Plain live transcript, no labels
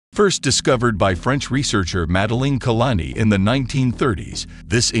First discovered by French researcher Madeleine Colani in the 1930s,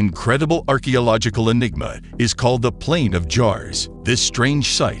 this incredible archaeological enigma is called the Plain of Jars. This strange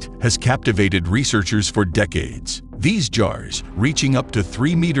site has captivated researchers for decades. These jars, reaching up to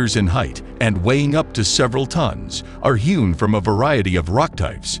 3 meters in height and weighing up to several tons, are hewn from a variety of rock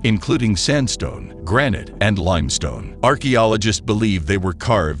types, including sandstone, granite, and limestone. Archaeologists believe they were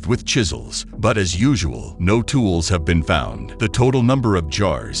carved with chisels, but as usual, no tools have been found. The total number of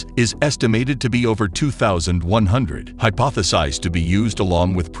jars is estimated to be over 2,100, hypothesized to be used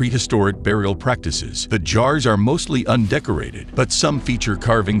along with prehistoric burial practices. The jars are mostly undecorated, but some feature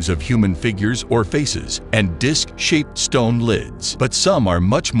carvings of human figures or faces and disc-shaped stone lids. But some are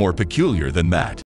much more peculiar than that.